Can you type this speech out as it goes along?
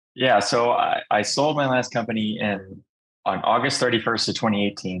Yeah, so I sold my last company in on August 31st of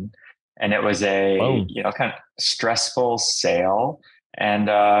 2018, and it was a, Boom. kind of stressful sale. And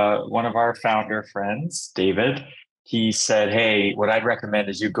one of our founder friends, David, he said, "Hey, what I'd recommend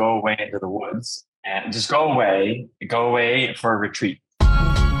is you go away into the woods and just go away for a retreat."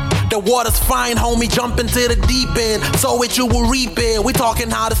 The water's fine, homie, jump into the deep end. Sow it, you will reap it. We talking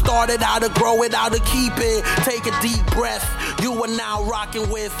how to start it, how to grow it, how to keep it. Take a deep breath. You are now rocking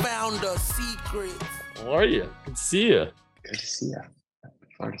with Founder Secrets. How are you? Good to see you. Good to see you.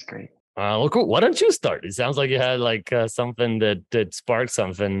 Florida's great. Well, cool. Why don't you start? It sounds like you had something that sparked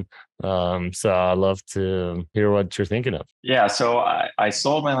something. So I'd love to hear what you're thinking of. Yeah, so I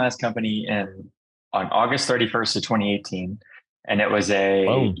sold my last company in on August 31st of 2018, and it was a,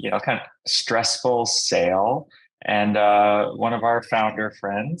 Boom. kind of stressful sale. And one of our founder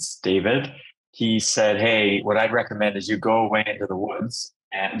friends, David, he said, "Hey, what I'd recommend is you go away into the woods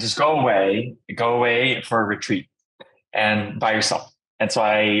and just go away for a retreat and by yourself." And so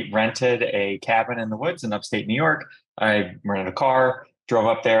I rented a cabin in the woods in upstate New York. I rented a car, drove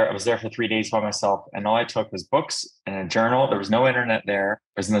up there. I was there for 3 days by myself, and all I took was books and a journal. There was no internet there.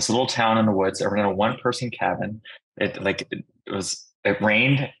 I was in this little town in the woods. I rented a one-person cabin. It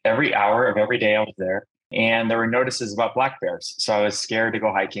rained every hour of every day I was there, and there were notices about black bears. So I was scared to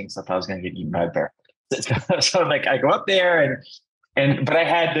go hiking, so I thought I was going to get eaten by a bear. So like I go up there but I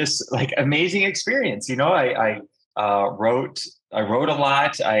had this like amazing experience. I wrote a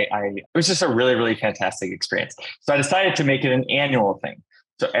lot. It was just a really, really fantastic experience. So I decided to make it an annual thing.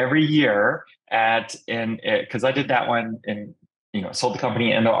 So every year because I did that one in, sold the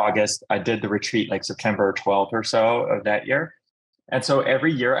company end of August. I did the retreat like September 12th or so of that year. And so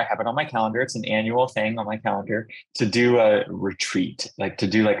every year I have it on my calendar. It's an annual thing on my calendar to do a retreat, like to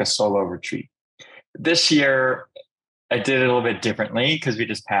do like a solo retreat. This year I did it a little bit differently because we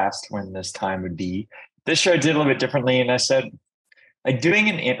just passed when this time would be. This year I did a little bit differently, and I said, like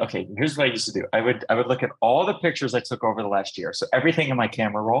okay, here's what I used to do. I would look at all the pictures I took over the last year. So everything in my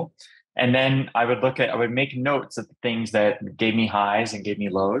camera roll. And then I would make notes of the things that gave me highs and gave me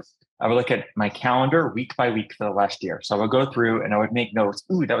lows. I would look at my calendar week by week for the last year. So I would go through and I would make notes.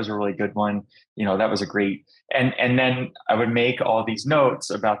 Ooh, that was a really good one. That was a great. And then I would make all these notes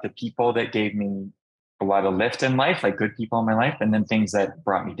about the people that gave me a lot of lift in life, like good people in my life, and then things that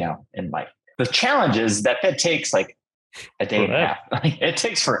brought me down in life. The challenge is that takes like a day and a Forever. half. Like, it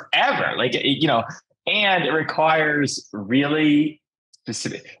takes forever. And it requires really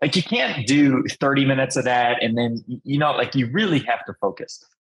specific. Like you can't do 30 minutes of that, and then like you really have to focus.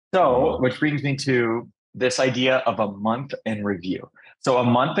 So, which brings me to this idea of a month in review. So, a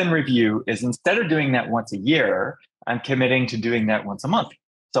month in review is, instead of doing that once a year, I'm committing to doing that once a month.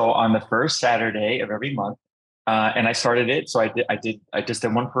 So, on the first Saturday of every month, and I started it. So I just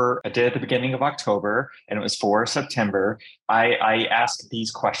did one I did at the beginning of October, and it was for September. I asked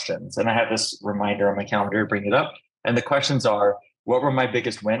these questions, and I have this reminder on my calendar to bring it up. And the questions are, what were my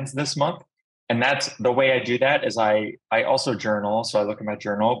biggest wins this month? And that's the way I do that is I also journal. So I look at my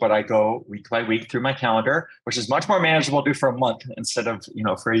journal, but I go week by week through my calendar, which is much more manageable to do for a month instead of,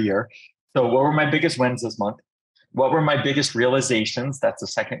 for a year. So what were my biggest wins this month? What were my biggest realizations? That's the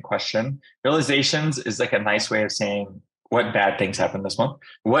second question. Realizations is like a nice way of saying what bad things happened this month.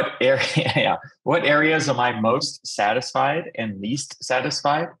 What areas am I most satisfied and least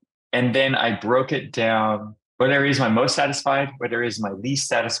satisfied? And then I broke it down. What areas am I most satisfied? What areas am I least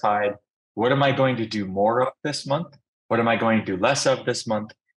satisfied? What am I going to do more of this month? What am I going to do less of this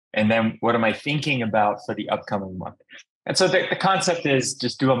month? And then what am I thinking about for the upcoming month? And so the concept is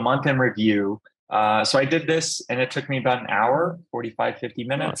just do a month in review. So I did this, and it took me about an hour, 45, 50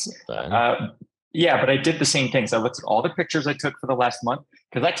 minutes. Yeah, but I did the same things. I looked at all the pictures I took for the last month,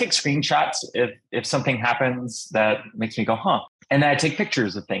 because I take screenshots if something happens that makes me go, huh. And then I take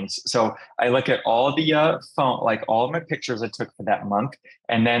pictures of things. So I look at all the like all of my pictures I took for that month.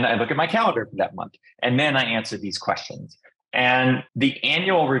 And then I look at my calendar for that month. And then I answer these questions. And the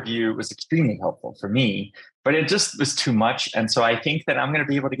annual review was extremely helpful for me, but it just was too much. And so I think that I'm going to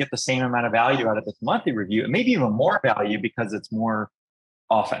be able to get the same amount of value out of this monthly review, and maybe even more value because it's more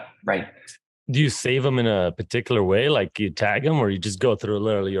often, right? Do you save them in a particular way? Like you tag them, or you just go through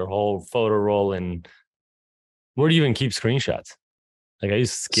literally your whole photo roll? And where do you even keep screenshots? Like I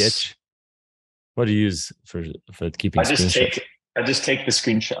use Sketch. What do you use for keeping screenshots? I just take the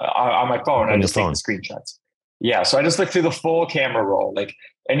screenshot on my phone. I just take the screenshots. Yeah. So I just look through the full camera roll, like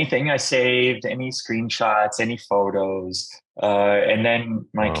anything I saved, any screenshots, any photos, and then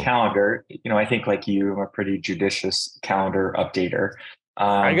my calendar. I think like you, I'm a pretty judicious calendar updater.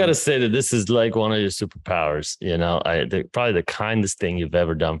 I gotta say that this is like one of your superpowers. Probably the kindest thing you've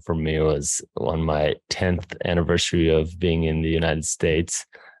ever done for me was on my 10th anniversary of being in the United States.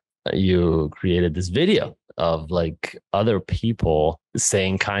 You created this video of like other people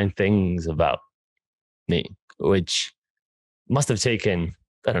saying kind things about me, which must have taken,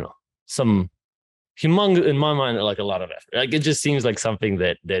 I don't know, some humongous, in my mind, like a lot of effort. Like it just seems like something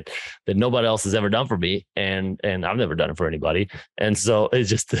that nobody else has ever done for me, and I've never done it for anybody, and so it's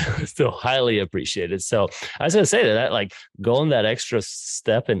just still highly appreciated. So I was gonna say that like going that extra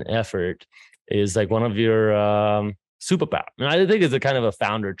step and effort is like one of your superpower. And I think it's a kind of a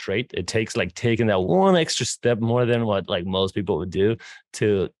founder trait. It takes like taking that one extra step more than what like most people would do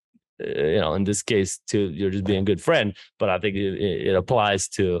to, in this case, to you're just being a good friend. But I think it applies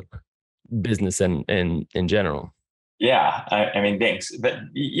to business and in general. Yeah, I mean, thanks, but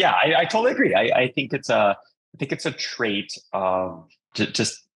yeah, I totally agree. I think it's a trait of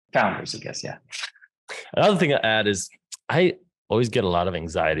just founders, I guess. Yeah. Another thing I add is I always get a lot of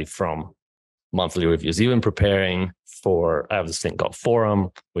anxiety from monthly reviews, even preparing for. I have this thing called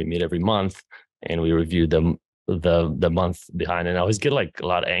Forum. We meet every month and we review the month behind, and I always get like a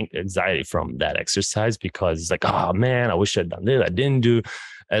lot of anxiety from that exercise because it's like, oh man, I wish I'd done this. I didn't do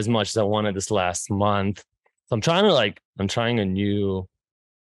as much as I wanted this last month. So I'm trying a new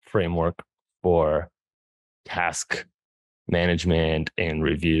framework for task management and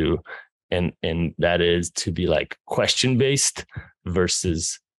review. And that is to be like question based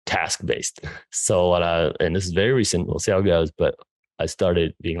versus task based. So and this is very recent, we'll see how it goes, but I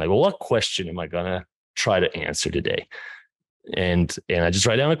started being like, well, what question am I gonna try to answer today? And I just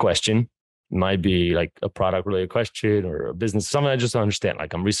write down a question. It might be like a product related question or a business, something I just don't understand.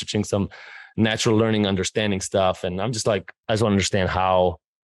 Like I'm researching some natural learning, understanding stuff. And I'm just like, I just want to understand how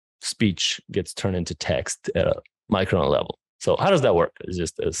speech gets turned into text at a micron level. So how does that work? It's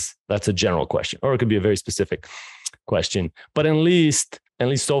just that's a general question, or it could be a very specific question. But at least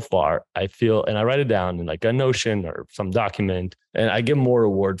so far, I feel, and I write it down in like a Notion or some document, and I get more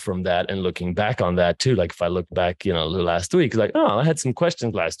reward from that. And looking back on that too, like if I look back, the last week, like, oh, I had some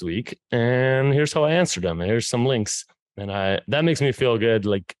questions last week, and here's how I answered them, and here's some links, and that makes me feel good,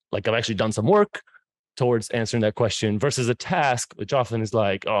 like I've actually done some work towards answering that question versus a task, which often is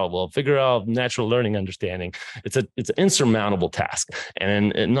like, oh, well, figure out natural learning understanding. It's an insurmountable task.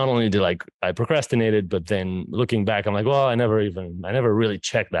 And not only did I procrastinated, but then looking back, I'm like, well, I never really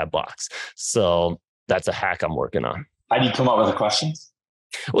checked that box. So that's a hack I'm working on. How do you come up with the questions?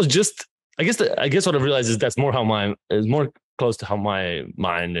 Well, just, I guess what I've realized is that's more close to how my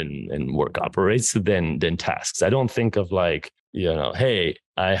mind and work operates than tasks. I don't think of like, hey,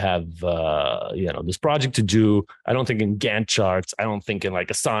 I have, this project to do. I don't think in Gantt charts. I don't think in like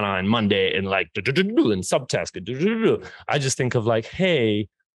Asana and Monday and like and subtask. I just think of like, hey,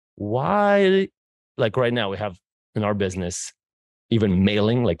 why? Like right now we have in our business, even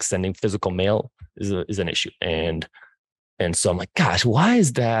mailing, like sending physical mail is an issue. And so I'm like, gosh, why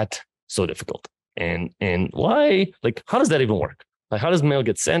is that so difficult? And why, like, how does that even work? Like, how does mail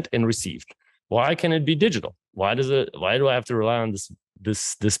get sent and received? Why can't it be digital? Why do I have to rely on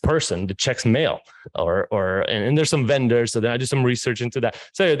this person that checks mail and there's some vendors. So then I do some research into that.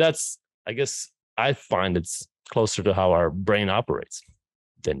 So that's, I guess I find it's closer to how our brain operates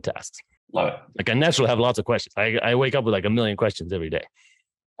than tasks. Love it. Like I naturally have lots of questions. I wake up with like 1 million questions every day.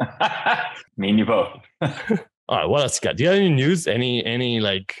 Me and you both. All right, what else you got? Do you have any news? Any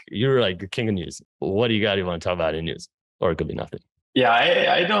like, you're like the king of news. What do you got you want to talk about in news? Or it could be nothing. Yeah,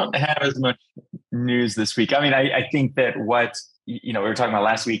 I don't have as much news this week. I mean, I think that what, we were talking about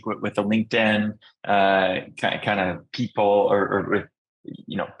last week with the LinkedIn kind of people or with,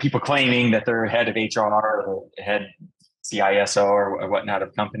 people claiming that they're head of HR or head CISO or whatnot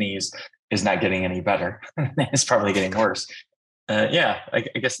of companies is not getting any better. It's probably getting worse. I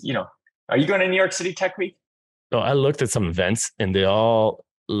guess, are you going to New York City Tech Week? So I looked at some events and they all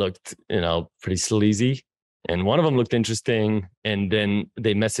looked, pretty sleazy. And one of them looked interesting. And then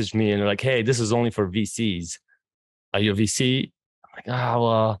they messaged me and they're like, hey, this is only for VCs. Are you a VC? I'm like,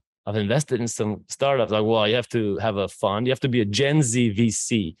 well, I've invested in some startups. Like, well, you have to have a fund. You have to be a Gen Z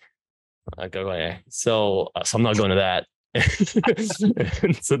VC. I go, okay. So I'm not going to that.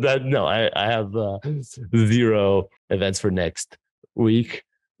 So I have 0 events for next week.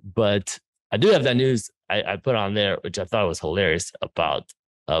 But I do have that news I put on there, which I thought was hilarious about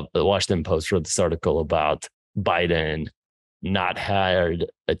the Washington Post wrote this article about Biden not hired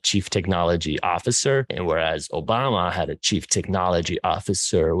a chief technology officer. And whereas Obama had a chief technology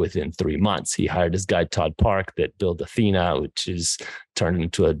officer within 3 months, he hired this guy, Todd Park, that built Athena, which is turned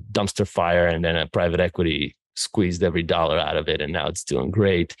into a dumpster fire and then a private equity squeezed every dollar out of it, and now it's doing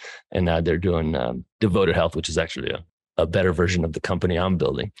great. And now they're doing Devoted Health, which is actually a better version of the company I'm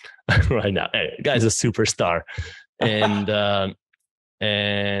building right now. Hey, guy's a superstar. And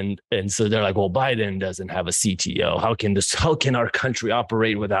and so they're like, well, Biden doesn't have a CTO. How can our country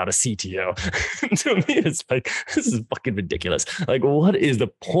operate without a CTO? To me, it's like, this is fucking ridiculous. Like, what is the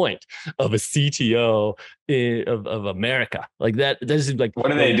point of a CTO of America? Like that is like, what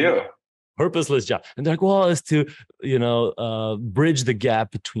do they do? Purposeless job. And they're like, well, it's to, bridge the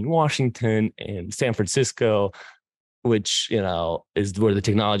gap between Washington and San Francisco, which, is where the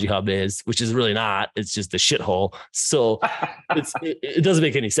technology hub is, which is really not. It's just a shithole. So it doesn't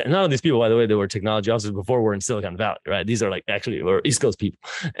make any sense. None of these people, by the way, they were technology officers before, were in Silicon Valley, right? These are like actually we're East Coast people.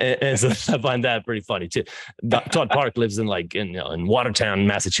 And so I find that pretty funny too. Todd Park lives in Watertown,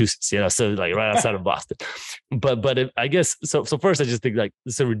 Massachusetts, so like right outside of Boston. But I guess, so first I just think like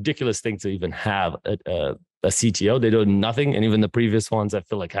it's a ridiculous thing to even have a CTO. They do nothing, and even the previous ones I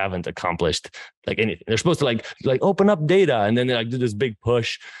feel like haven't accomplished like anything. They're supposed to like open up data, and then they like do this big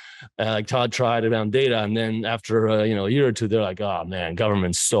push. Like Todd tried around data, and then after a year or two, they're like, "Oh man,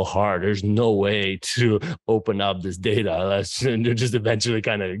 government's so hard. There's no way to open up this data." And they just eventually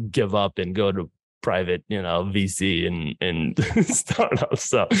kind of give up and go to private, VC and startups.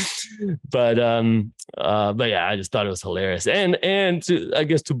 So, but yeah, I just thought it was hilarious. And to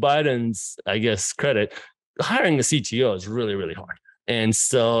Biden's, credit, hiring a CTO is really, really hard. And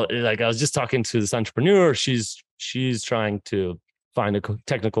so like I was just talking to this entrepreneur, she's trying to find a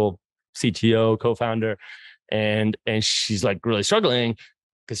technical CTO co-founder, and she's like really struggling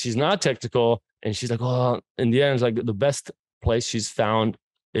because she's not technical. And she's like, well, in the end, it's like the best place she's found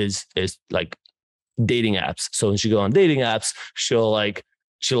is like dating apps. So when she go on dating apps, she'll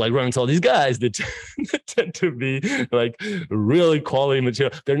run into all these guys that tend to be like really quality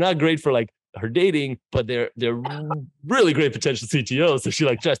material. They're not great for like her dating, but they're really great potential CTOs. So she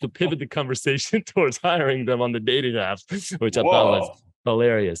like tries to pivot the conversation towards hiring them on the dating apps, which I thought was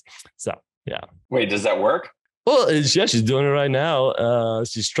hilarious. So yeah. Wait, does that work? Well, yeah, she's doing it right now.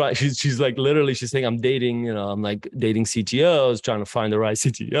 She's like literally, she's saying, I'm dating, I'm like dating CTOs, trying to find the right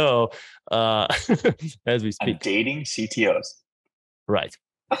CTO as we speak. I'm dating CTOs. Right.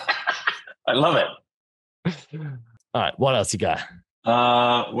 I love it. All right. What else you got?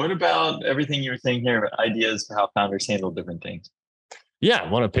 What about everything you were saying here? Ideas for how founders handle different things. Yeah.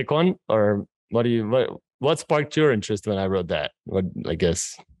 Want to pick one, or what sparked your interest when I wrote that? What, I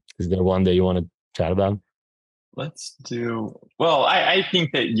guess, is there one that you want to chat about? Let's do, well, I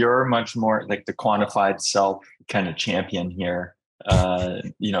think that you're much more like the quantified self kind of champion here.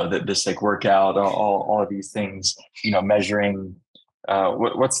 That this like workout, all of these things, measuring,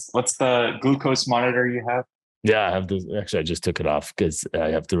 what's the glucose monitor you have? Yeah, I have to, actually, I just took it off because I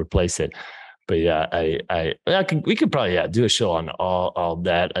have to replace it. But yeah, we could probably do a show on all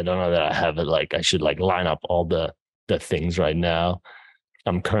that. I don't know that I have it. Like I should like line up all the things right now.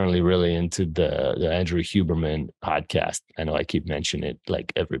 I'm currently really into the Andrew Huberman podcast. I know I keep mentioning it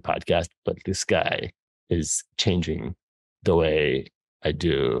like every podcast, but this guy is changing the way I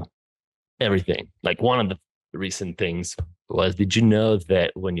do everything. Like one of the recent things was, did you know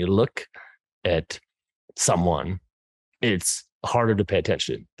that when you look at someone, it's harder to pay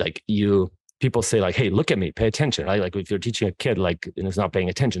attention? Like people say like, hey, look at me, pay attention. Right? Like if you're teaching a kid like and it's not paying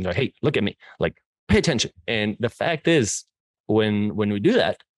attention, they're like, hey, look at me, like pay attention. And the fact is, when we do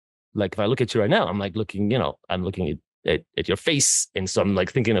that, like if I look at you right now, I'm like looking, I'm looking at your face. And so I'm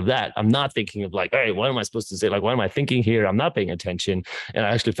like thinking of that. I'm not thinking of like, hey, what am I supposed to say? Like, what am I thinking here? I'm not paying attention. And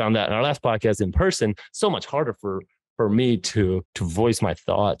I actually found that in our last podcast in person, so much harder for me to voice my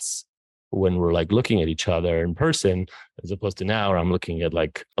thoughts when we're like looking at each other in person, as opposed to now where I'm looking at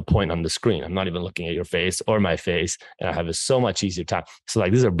like a point on the screen. I'm not even looking at your face or my face, and I have a so much easier time. So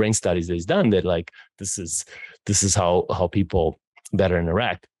like these are brain studies that he's done that like this is how people better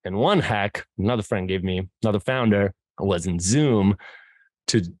interact. And one hack another friend gave me, another founder, was in Zoom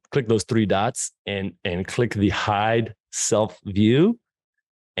to click those three dots and click the hide self view.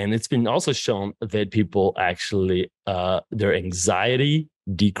 And it's been also shown that people actually their anxiety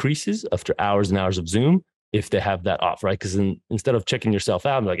decreases after hours and hours of Zoom if they have that off, right? Because instead of checking yourself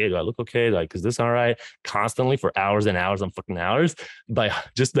out, like, hey, do I look okay? Like, is this all right? Constantly for hours and hours and fucking hours, by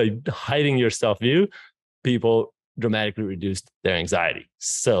just like hiding your self view, people dramatically reduced their anxiety.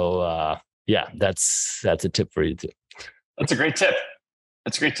 So yeah, that's a tip for you too. That's a great tip.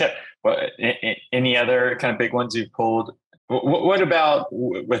 Well, any other kind of big ones you've pulled? What about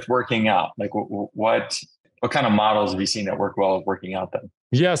with working out? Like what kind of models have you seen that work well with working out then?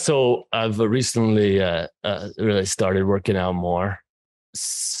 Yeah, so I've recently really started working out more.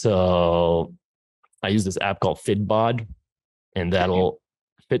 So I use this app called Fitbod, and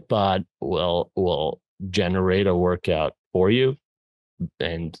Fitbod will generate a workout for you.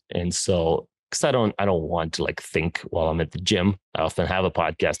 And so, because I don't want to like think while I'm at the gym. I often have a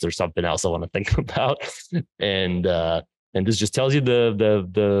podcast or something else I want to think about. And this just tells you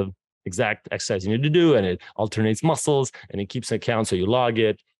the exact exercise you need to do, and it alternates muscles and it keeps an account. So you log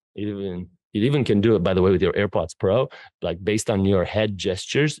it. It even can do it, by the way, with your AirPods Pro. Like based on your head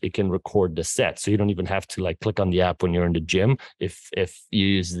gestures, it can record the set. So you don't even have to like click on the app when you're in the gym if you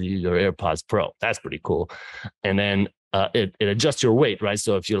use your AirPods Pro. That's pretty cool. And then it adjusts your weight, right?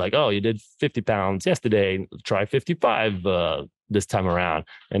 So if you're like, oh, you did 50 pounds yesterday, try 55 this time around.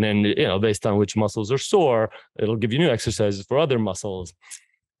 And then, based on which muscles are sore, it'll give you new exercises for other muscles.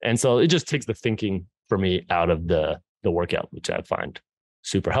 And so it just takes the thinking for me out of the workout, which I find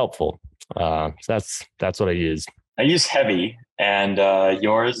super helpful. So that's what I use. I use Heavy, and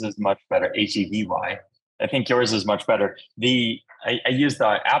yours is much better. HEVY. I think yours is much better. I use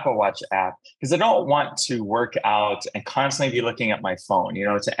the Apple Watch app because I don't want to work out and constantly be looking at my phone,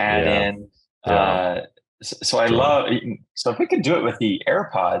 to add in. So I love. So if we could do it with the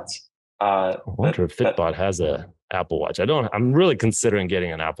AirPods. I wonder if Fitbod has a Apple Watch. I'm really considering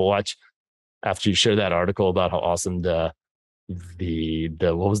getting an Apple Watch after you shared that article about how awesome the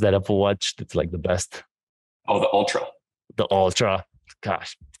what was that Apple Watch that's like the best? Oh, the Ultra. The Ultra.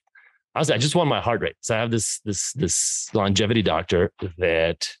 Gosh. Honestly, I just want my heart rate. So I have this longevity doctor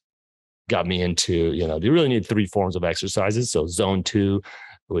that got me into, you really need 3 forms of exercises. So zone 2,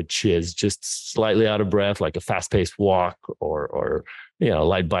 which is just slightly out of breath, like a fast-paced walk or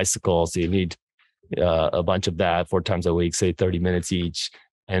light bicycle. So you need a bunch of that 4 times a week, say 30 minutes each.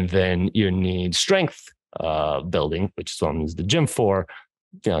 And then you need strength building, which is what I'm using the gym for.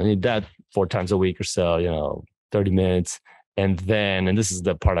 You need that 4 times a week or so, 30 minutes. And this is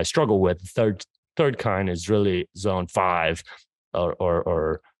the part I struggle with. Third kind is really zone 5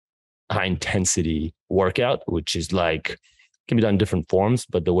 or high intensity workout, which is like, can be done in different forms.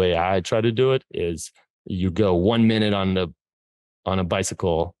 But the way I try to do it is you go 1 minute on a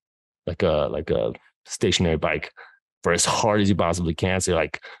bicycle, like a stationary bike, for as hard as you possibly can. So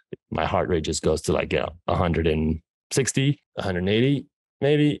like my heart rate just goes to like 160, 180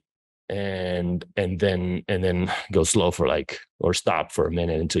 maybe. And then go slow for or stop for a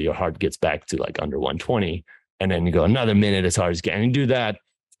minute until your heart gets back to like under 120. And then you go another minute as hard as you can. And you do that.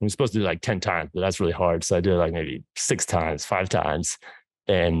 I'm supposed to do like 10 times, but that's really hard. So I do it like maybe 6 times, 5 times.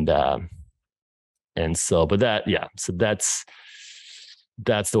 And so, but so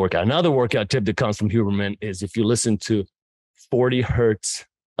that's the workout. Another workout tip that comes from Huberman is if you listen to 40 hertz,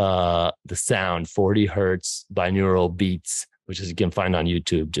 the sound, 40 hertz binaural beats, which is you can find on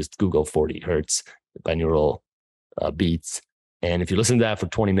YouTube. Just Google 40 hertz binaural beats. And if you listen to that for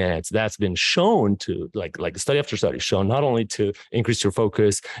 20 minutes, that's been shown to like study after study shown not only to increase your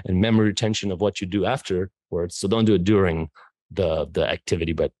focus and memory retention of what you do afterwards. So don't do it during the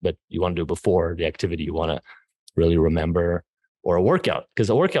activity, but you want to do it before the activity you want to really remember, or a workout, because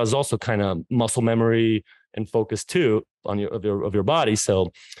a workout is also kind of muscle memory and focus too on your body.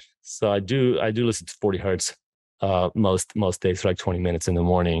 So I do listen to 40 hertz most days for like 20 minutes in the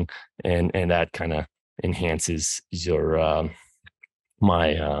morning, and that kind of enhances your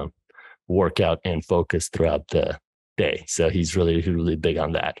my workout and focus throughout the day. So he's really big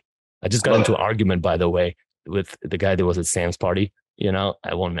on that. I just got into an argument, by the way, with the guy that was at Sam's party.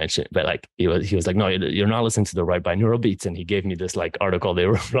 I won't mention it, but like he was like, no, you're not listening to the right binaural beats. And he gave me this like article they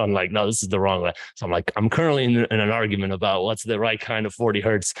wrote on like, no, this is the wrong way. So I'm like, I'm currently in an argument about what's the right kind of 40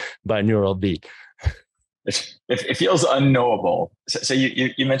 hertz binaural beat. It feels unknowable. So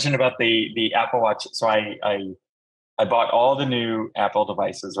you mentioned about the Apple Watch. So I bought all the new Apple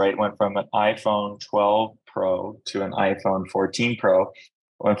devices, right? Went from an iPhone 12 Pro to an iPhone 14 Pro.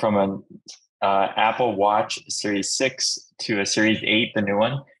 Went from an Apple Watch Series 6 to a Series 8, the new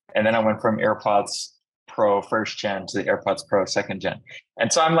one. And then I went from AirPods Pro 1st gen to the AirPods Pro 2nd gen.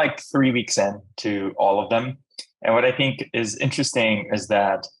 And so I'm like 3 weeks in to all of them. And what I think is interesting is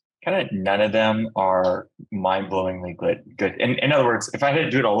that kind of none of them are mind-blowingly good. In other words, if I had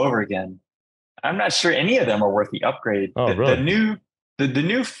to do it all over again, I'm not sure any of them are worth the upgrade. Oh, really? The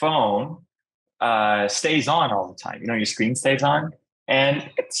new phone stays on all the time. Your screen stays on, and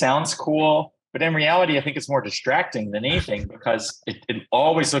it sounds cool. But in reality, I think it's more distracting than anything because it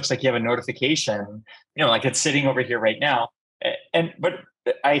always looks like you have a notification, like it's sitting over here right now. But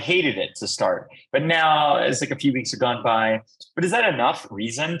I hated it to start. But now it's like a few weeks have gone by. But is that enough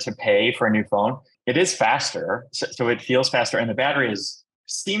reason to pay for a new phone? It is faster. So it feels faster. And the battery is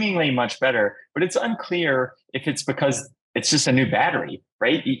seemingly much better. But it's unclear if it's because it's just a new battery,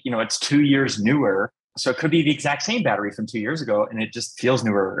 right? It's 2 years newer. So it could be the exact same battery from 2 years ago, and it just feels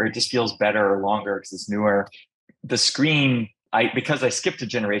newer, or it just feels better or longer because it's newer. The screen, because I skipped a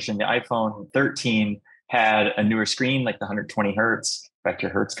generation, the iPhone 13 had a newer screen, like the 120 hertz, back to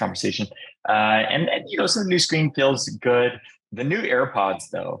your hertz conversation. So the new screen feels good. The new AirPods,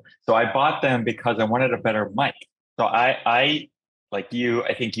 though, so I bought them because I wanted a better mic. So I like you,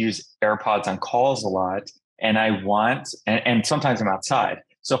 I think, use AirPods on calls a lot, and and sometimes I'm outside.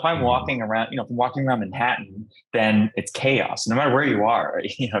 So if I'm walking around, if I'm walking around Manhattan, then it's chaos. No matter where you are,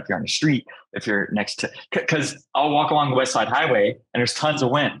 if you're on the street, if you're next to, because I'll walk along the West Side Highway and there's tons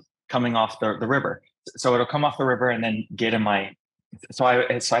of wind coming off the river. So it'll come off the river and then get in my. So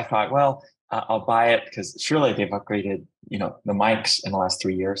I thought, well, I'll buy it because surely they've upgraded, the mics in the last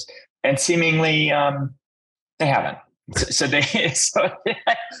 3 years, and seemingly they haven't. So I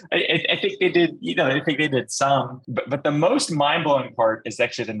think they did, I think they did some, but the most mind blowing part is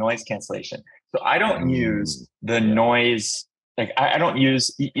actually the noise cancellation. So I don't use the noise. Like I don't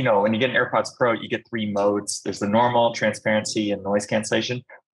use, when you get an AirPods Pro, you get 3 modes. There's the normal, transparency, and noise cancellation.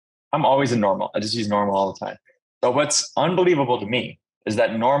 I'm always in normal. I just use normal all the time. But what's unbelievable to me is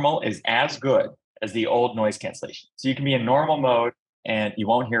that normal is as good as the old noise cancellation. So you can be in normal mode and you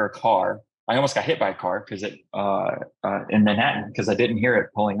won't hear a car. I almost got hit by a car because in Manhattan, because I didn't hear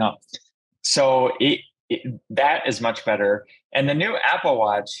it pulling up. So that is much better. And the new Apple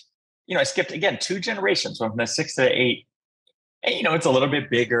Watch, I skipped again 2 generations from the 6 to the 8. And it's a little bit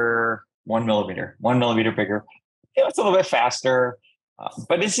bigger, 1 millimeter bigger. It's a little bit faster,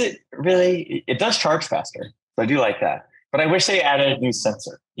 but is it really? It does charge faster, so I do like that. But I wish they added a new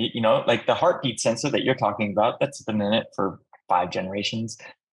sensor. Like the heartbeat sensor that you're talking about. That's been in it for 5 generations.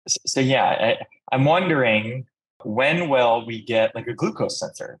 So yeah, I'm wondering, when will we get like a glucose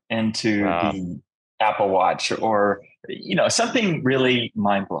sensor into the Apple Watch, or something really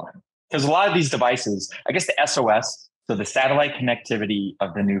mind blowing? Because a lot of these devices, I guess the SOS, so the satellite connectivity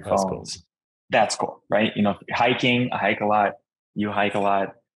of the new phones, that's cool, right? Hiking, I hike a lot. You hike a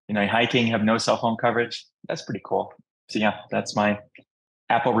lot. Hiking, have no cell phone coverage. That's pretty cool. So yeah, that's my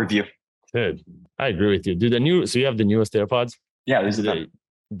Apple review. Good. I agree with you. So you have the newest AirPods? Yeah, these are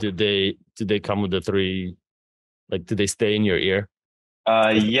Did they come with the 3? Like, did they stay in your ear?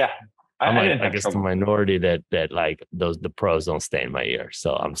 Yeah. I guess the minority that like the pros don't stay in my ear.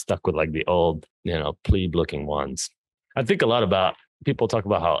 So I'm stuck with like the old, plebe looking ones. I think a lot about, people talk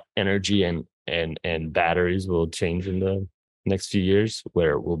about how energy and batteries will change in the next few years,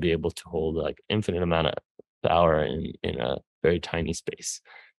 where we'll be able to hold like infinite amount of power in a very tiny space.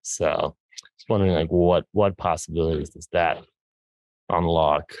 So just wondering like what possibilities does that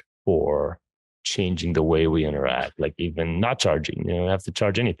unlock for changing the way we interact, like even not charging, you don't have to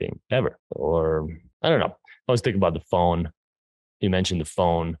charge anything ever. Or I don't know. I always think about the phone. You mentioned the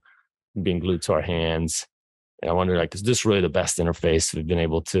phone being glued to our hands. And I wonder, like, is this really the best interface we've been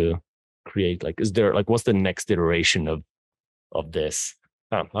able to create? Like, is there, like, what's the next iteration of this?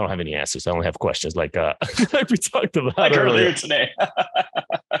 I don't have any answers. I only have questions like like we talked about earlier today.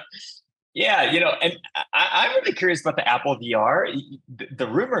 Yeah, and I'm really curious about the Apple VR. The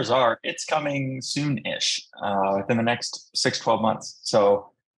rumors are it's coming soon-ish, within the next 6-12 months.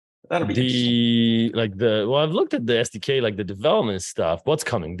 So that'll be interesting. Well, I've looked at the SDK, like the development stuff. What's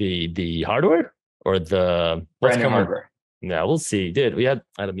coming? The hardware or the what's brand new coming? hardware? Yeah, we'll see. I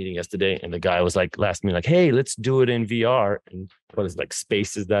had a meeting yesterday, and the guy was like, last minute, like, hey, let's do it in VR. And what is it, like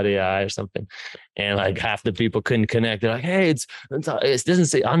Spaces.ai or something? And like half the people couldn't connect. They're like, hey, it doesn't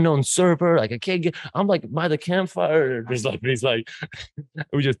say unknown server. Like I can't get. I'm like by the campfire. He's like,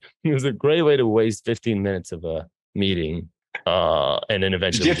 it was a great way to waste 15 minutes of a meeting. And then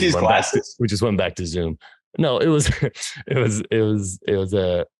eventually we just went back to Zoom. No, it was I guess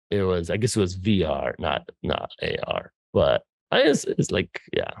it was VR, not AR. But it's like,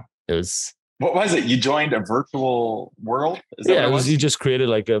 yeah, it was. What was it? You joined a virtual world? Yeah, it was. You just created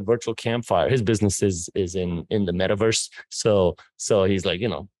like a virtual campfire. His business is in the metaverse, so he's like,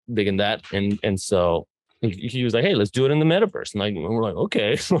 big in that, and so he was like, hey, let's do it in the metaverse, and we're like,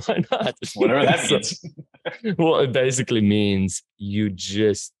 okay, why not? Whatever that means. Well, it basically means you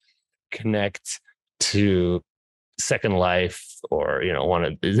just connect to Second Life, or one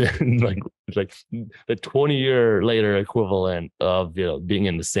of like the 20-year later equivalent of being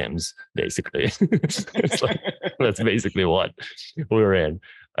in The Sims, basically. It's like, that's basically what we're in,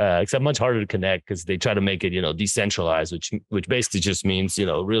 except much harder to connect because they try to make it decentralized, which basically just means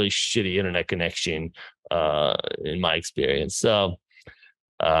really shitty internet connection, in my experience. So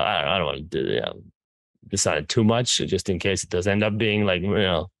I don't want to decide too much, just in case it does end up being like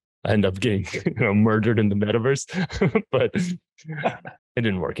I end up getting murdered in the metaverse. But it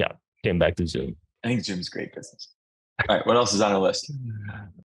didn't work out. Came back to Zoom. I think Zoom's great business. All right, what else is on the list?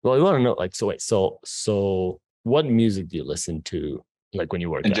 Well, you want to know, like, so wait, so what music do you listen to, like when you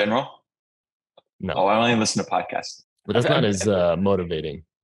work In out? general? No, I only listen to podcasts. but that's not as motivating.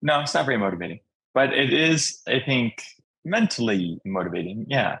 No, it's not very motivating, but it is, I think, mentally motivating.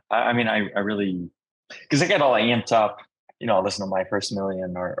 Yeah. I mean, I really, because I get all amped up, I listen to My First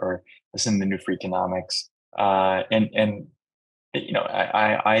Million or listen to New Freakonomics. And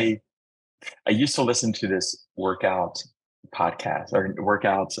I used to listen to this workout podcast or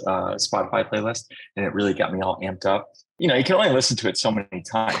workout Spotify playlist, and it really got me all amped up. You can only listen to it so many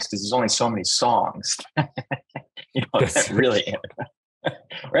times because there's only so many songs. That really,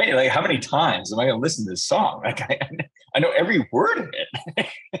 right? Like, how many times am I going to listen to this song? Like, I know every word of it,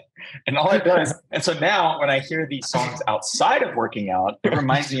 and all it does. And so now, when I hear these songs outside of working out, it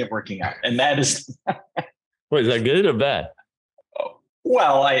reminds me of working out, and that is. Wait, is that good or bad?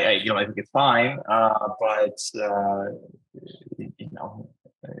 Well, I think it's fine, but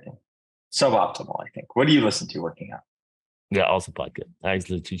suboptimal. I think. What do you listen to working out? Yeah, also podcast. I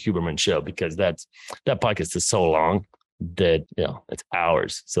listen to Huberman Show because that podcast is so long that it's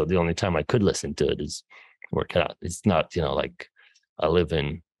hours. So the only time I could listen to it is work out. It's not like I live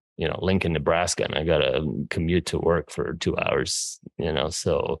in Lincoln, Nebraska, and I gotta commute to work for 2 hours.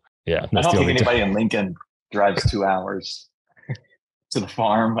 So yeah. I don't think anybody in Lincoln drives 2 hours to the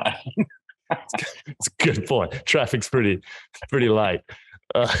farm. It's a good point. Traffic's pretty light.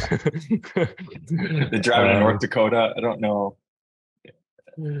 They drive to North Dakota. I don't know.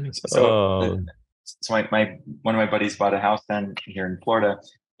 So one of my buddies bought a house then here in Florida,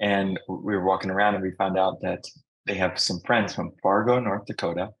 and we were walking around and we found out that they have some friends from Fargo, North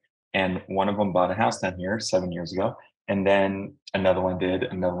Dakota, and one of them bought a house down here 7 years ago, and then another one did.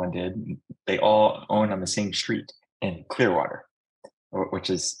 They all own on the same street in Clearwater, which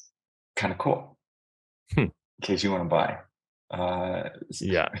is kind of cool. In case you want to buy. Right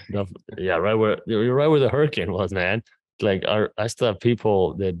where you're right where the hurricane was, man. Like I still have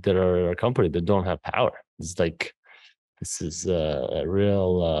people that are our company that don't have power. It's like this is a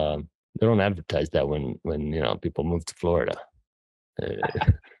real. They don't advertise that when people move to Florida.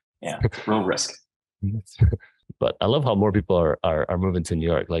 Yeah, real risk. But I love how more people are moving to New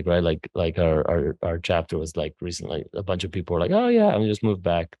York. Like right, like our chapter was like recently. A bunch of people were like, "Oh yeah, I'm just moved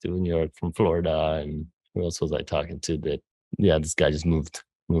back to New York from Florida." And who else was I talking to that? Yeah, this guy just moved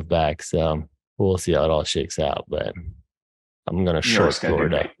back. So we'll see how it all shakes out. But I'm gonna short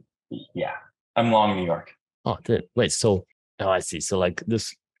Florida. Yeah, I'm long New York. Oh, wait. So I see. So like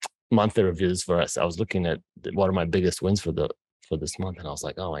this monthly reviews for us, I was looking at what are my biggest wins for this month, and I was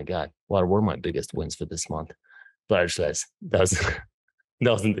like, oh my god, what were my biggest wins for this month? But I realized that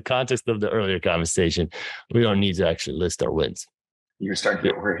was in the context of the earlier conversation. We don't need to actually list our wins. You're starting to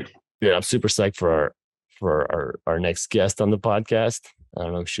get worried. Yeah, I'm super psyched for our next guest on the podcast. I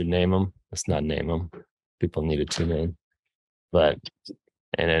don't know if we should name him. Let's not name him. People need to tune in. And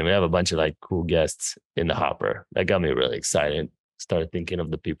then we have a bunch of like cool guests in the hopper. That got me really excited. Started thinking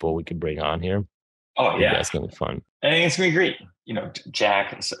of the people we could bring on here. Oh yeah, that's gonna be fun. I think it's gonna be great.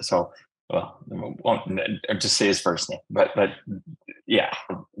 Jack. Well, I won't just say his first name, but yeah.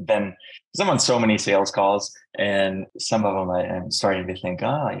 Then I'm on so many sales calls, and some of them I'm starting to think,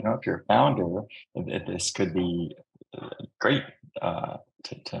 if you're a founder, this could be great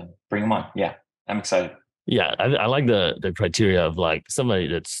to bring them on. Yeah, I'm excited. Yeah, I like the criteria of like somebody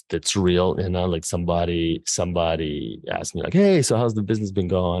that's real. Like somebody asked me like, "Hey, so how's the business been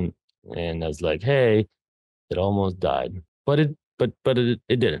going?" And I was like, "Hey, it almost died, but it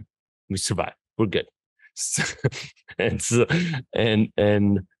didn't. We survived. We're good." And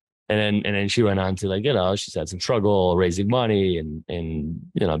then she went on to like, she's had some trouble raising money, and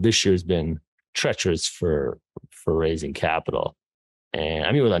this year's been treacherous for raising capital. And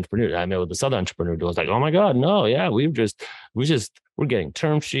I mean, with entrepreneurs, I met with this other entrepreneur who was like, "Oh my God, no, yeah, we're getting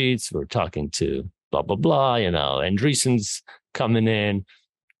term sheets. We're talking to blah blah blah, Andreessen's coming in,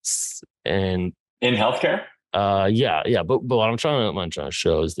 and in healthcare." Yeah. But what I'm trying to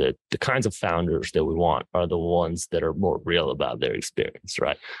show is that the kinds of founders that we want are the ones that are more real about their experience,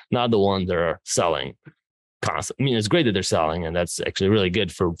 right? Not the ones that are selling constantly. I mean, it's great that they're selling, and that's actually really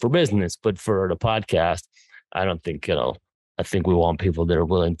good for business. But for the podcast, I don't think I think we want people that are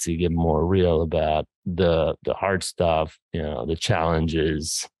willing to get more real about the hard stuff, the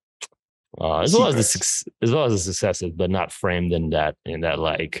challenges, as well as the successes, but not framed in that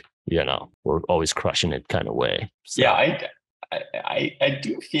like, we're always crushing it kind of way. So. Yeah, I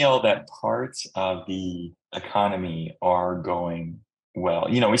do feel that parts of the economy are going well.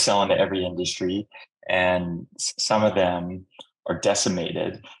 We sell into every industry, and some of them are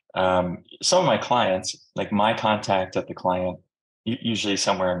decimated. Some of my clients, like my contact at the client, usually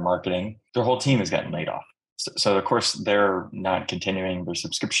somewhere in marketing, their whole team has gotten laid off. So of course they're not continuing their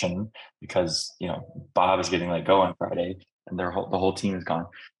subscription because Bob is getting let go on Friday, and the whole team is gone.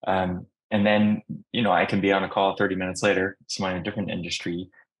 And then I can be on a call 30 minutes later, someone in a different industry,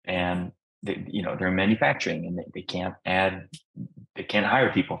 and they're in manufacturing, and they can't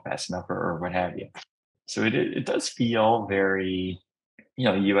hire people fast enough or what have you. So it does feel very,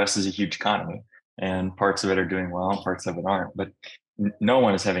 the US is a huge economy, and parts of it are doing well and parts of it aren't, but no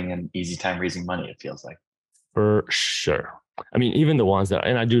one is having an easy time raising money, it feels like. For sure. I mean, even the ones that,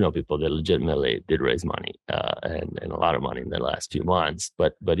 and I do know people that legitimately did raise money and a lot of money in the last few months,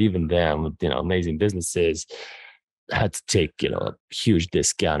 but even them, amazing businesses had to take, a huge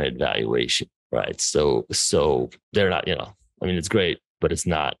discounted valuation, right? So they're not, I mean, it's great, but it's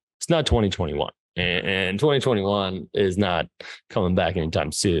not 2021. And 2021 is not coming back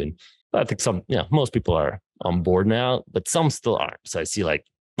anytime soon. But I think most people are on board now, but some still aren't. So I see like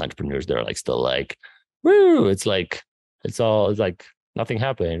entrepreneurs that are like still like, woo, it's like nothing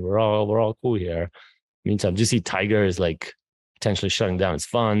happened. We're all cool here. Meantime, do you see Tiger is like potentially shutting down its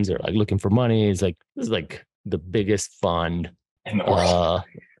funds or like looking for money? It's like, this is like the biggest fund in the world.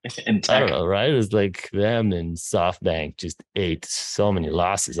 In tech. I don't know, right? It's like them and SoftBank just ate so many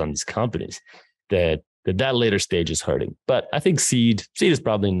losses on these companies that later stage is hurting. But I think seed is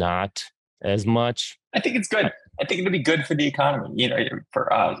probably not as much. I think it's good. I think it'll be good for the economy,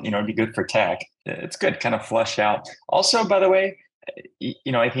 for us, it'd be good for tech. It's good, kind of flush out. Also, by the way,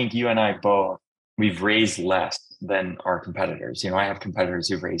 I think you and I both, we've raised less than our competitors. I have competitors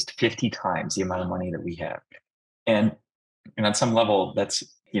who've raised 50 times the amount of money that we have. And on some level, that's,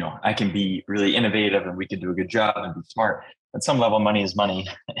 I can be really innovative and we can do a good job and be smart. At some level, money is money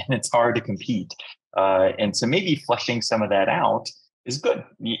and it's hard to compete. And so maybe flushing some of that out is good.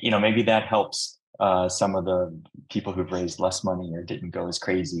 Maybe that helps some of the people who've raised less money or didn't go as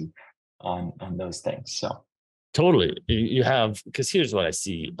crazy on those things. So totally, you have, because here's what I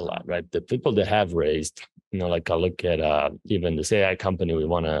see a lot, right? The people that have raised, like I look at even this AI company, we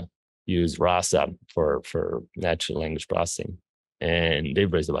want to use Rasa for natural language processing, and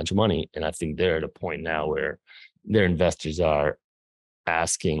they've raised a bunch of money, and I think they're at a point now where their investors are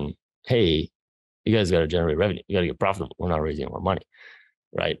asking, hey, you guys got to generate revenue, you got to get profitable, we're not raising more money,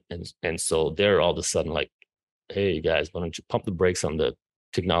 right? And so they're all of a sudden like, hey guys, why don't you pump the brakes on the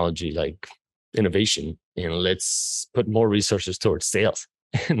technology like innovation, and let's put more resources towards sales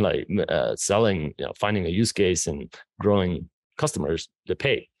and like selling, finding a use case and growing customers that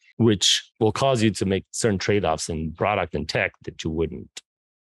pay, which will cause you to make certain trade-offs in product and tech that you wouldn't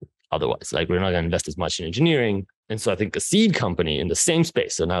otherwise. Like, we're not going to invest as much in engineering. And so I think a seed company in the same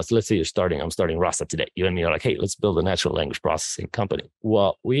space. So now let's say I'm starting Rasa today. You and me are like, hey, let's build a natural language processing company.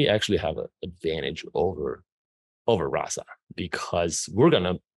 Well, we actually have an advantage over Rasa, because we're going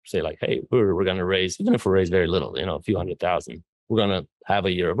to say like, hey, we're going to raise, even if we raise very little, a few $100,000, we're going to have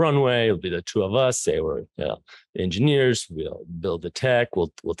a year of runway. It'll be the two of us. Say we're engineers. We'll build the tech.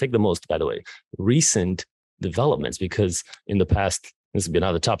 We'll take the most, by the way, recent developments, because in the past, this would be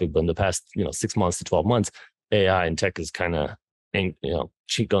another topic, but in the past, 6 months to 12 months, AI and tech is kind of,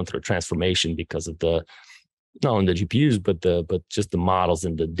 going through a transformation because of not only the GPUs, but just the models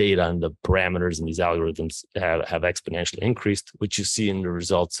and the data and the parameters and these algorithms have exponentially increased, which you see in the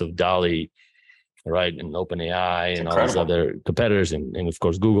results of DALL-E, right, and OpenAI and all these other competitors, and of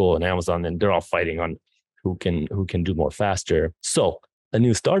course Google and Amazon, and they're all fighting on who can do more faster. So a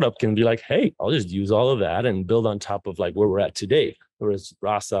new startup can be like, hey, I'll just use all of that and build on top of like where we're at today. Whereas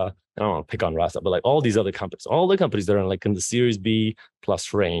Rasa, I don't want to pick on Rasa, but like all these other companies, all the companies that are like in the Series B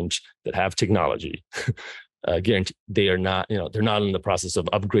plus range that have technology, guarantee they are not, they're not in the process of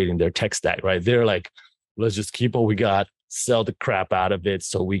upgrading their tech stack, right? They're like, let's just keep what we got, sell the crap out of it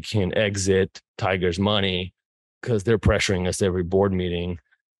so we can exit Tiger's money, because they're pressuring us every board meeting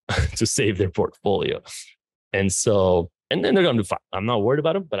to save their portfolio. And then they're going to do fine. I'm not worried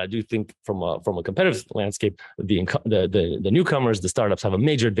about them, but I do think from a competitive landscape, the newcomers, the startups have a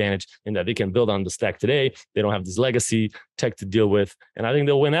major advantage in that they can build on the stack today. They don't have this legacy tech to deal with. And I think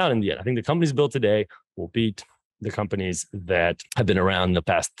they'll win out in the end. I think the companies built today will beat the companies that have been around in the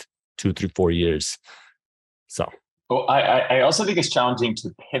past 2, 3, 4 years. So. Well, I also think it's challenging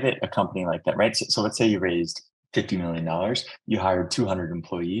to pivot a company like that, right? So let's say you raised $50 million, you hired 200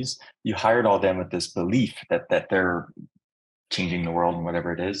 employees, you hired all them with this belief that they're changing the world and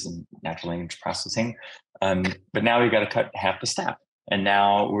whatever it is in natural language processing. But now you got to cut half the staff. And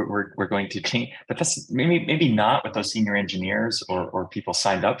now we're going to change, but that's maybe not what those senior engineers or people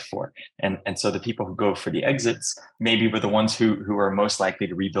signed up for. And so the people who go for the exits maybe were the ones who are most likely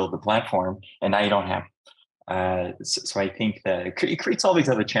to rebuild the platform, and now you don't have. So I think that it creates all these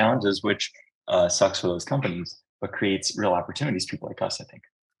other challenges, which sucks for those companies, but creates real opportunities for people like us, I think.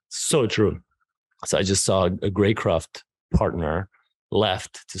 So true. So I just saw a Greycroft partner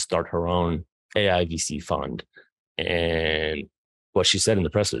left to start her own AI VC fund. And what she said in the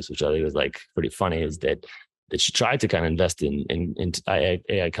press release, which I think was like pretty funny, is that she tried to kind of invest in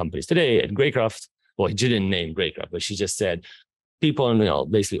AI companies today. And Greycroft, well, she didn't name Greycroft, but she just said people,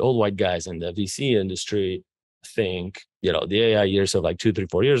 basically old white guys in the VC industry think, the AI years of like 2, 3,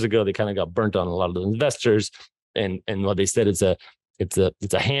 4 years ago, they kind of got burnt on a lot of the investors. And what they said, it's a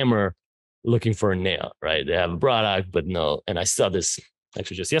hammer looking for a nail, right? They have a product, but no. And I saw this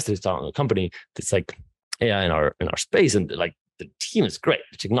actually just yesterday, talking to a company that's like AI in our space, and like the team is great,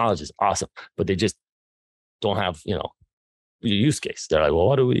 the technology is awesome, but they just don't have use case. They're like, well,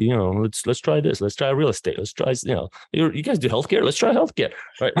 what do we, let's try this, let's try real estate, let's try, you guys do healthcare, let's try healthcare,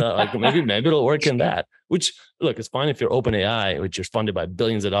 right? Like maybe it'll work in that. Which, look, it's fine if you're OpenAI, which you're funded by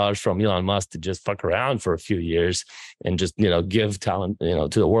billions of dollars from Elon Musk to just fuck around for a few years and just give talent to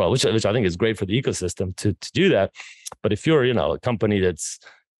the world, which I think is great for the ecosystem to do that. But if you're a company that's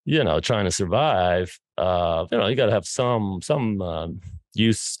trying to survive, you got to have some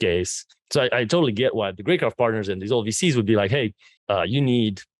use case. So I totally get why the Greycroft partners and these old VCs would be like, hey, you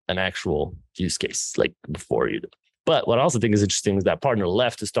need an actual use case like before you do. But what I also think is interesting is that partner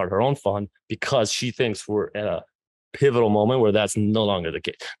left to start her own fund because she thinks we're at a pivotal moment where that's no longer the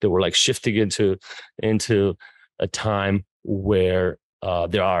case. That we're like shifting into a time where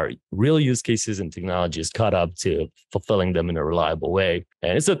there are real use cases and technology is caught up to fulfilling them in a reliable way.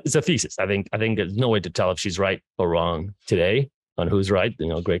 And it's a thesis. I think there's no way to tell if she's right or wrong today on who's right.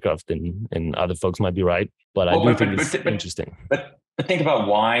 Greycroft and other folks might be right, but I do think it's interesting. But think about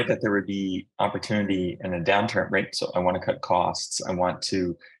why that there would be opportunity in a downturn, right? So I want to cut costs. I want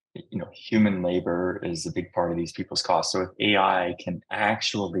to, human labor is a big part of these people's costs. So if AI can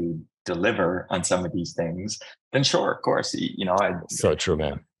actually deliver on some of these things, then sure, of course, so true,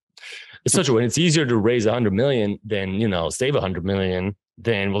 man. It's so true. And it's easier to raise 100 million than, save 100 million.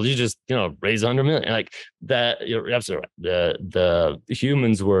 Then, well, you just, raise 100 million like that. You're absolutely right. The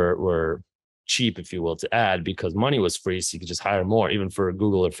humans were cheap, if you will, to add because money was free. So you could just hire more, even for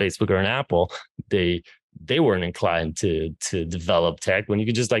Google or Facebook or an Apple. They weren't inclined to develop tech when you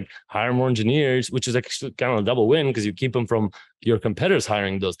could just like hire more engineers, which is actually kind of a double win because you keep them from your competitors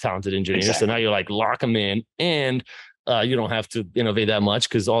hiring those talented engineers. Exactly. So now you're like lock them in and you don't have to innovate that much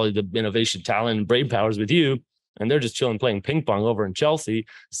because all of the innovation talent and brain power is with you. And they're just chilling, playing ping pong over in Chelsea.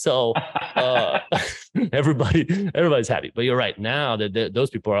 So everybody's happy. But you're right. Now that those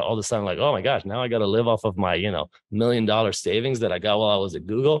people are all of a sudden like, oh my gosh, now I got to live off of my, $1 million savings that I got while I was at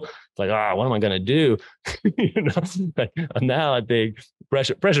Google. It's like, what am I going to do? Now I think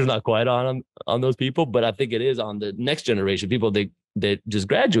pressure's not quite on those people, but I think it is on the next generation. People that just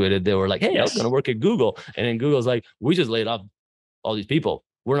graduated, they were like, hey, I was going to work at Google. And then Google's like, we just laid off all these people.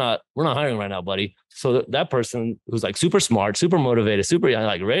 We're not hiring right now, buddy. So that person who's like super smart, super motivated, super young,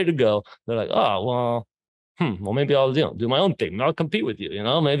 like ready to go, they're like, oh, well, maybe I'll do my own thing. Maybe I'll compete with you,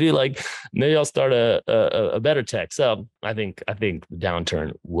 maybe I'll start a better tech. So I think the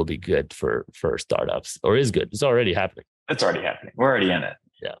downturn will be good for startups, or is good. It's already happening. It's already happening. We're already in it.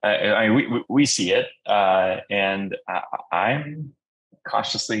 Yeah. We see it, and I'm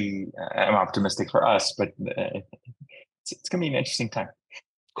cautiously, I'm optimistic for us, but it's going to be an interesting time.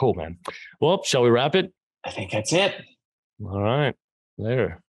 Cool, man. Well, shall we wrap it? I think that's it. All right.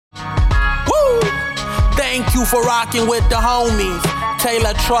 Later. Woo! Thank you for rocking with the homies.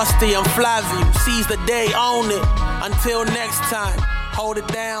 Taylor, Trusty, and Flavio. Seize the day, own it. Until next time, hold it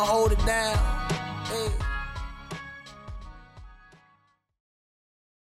down, hold it down.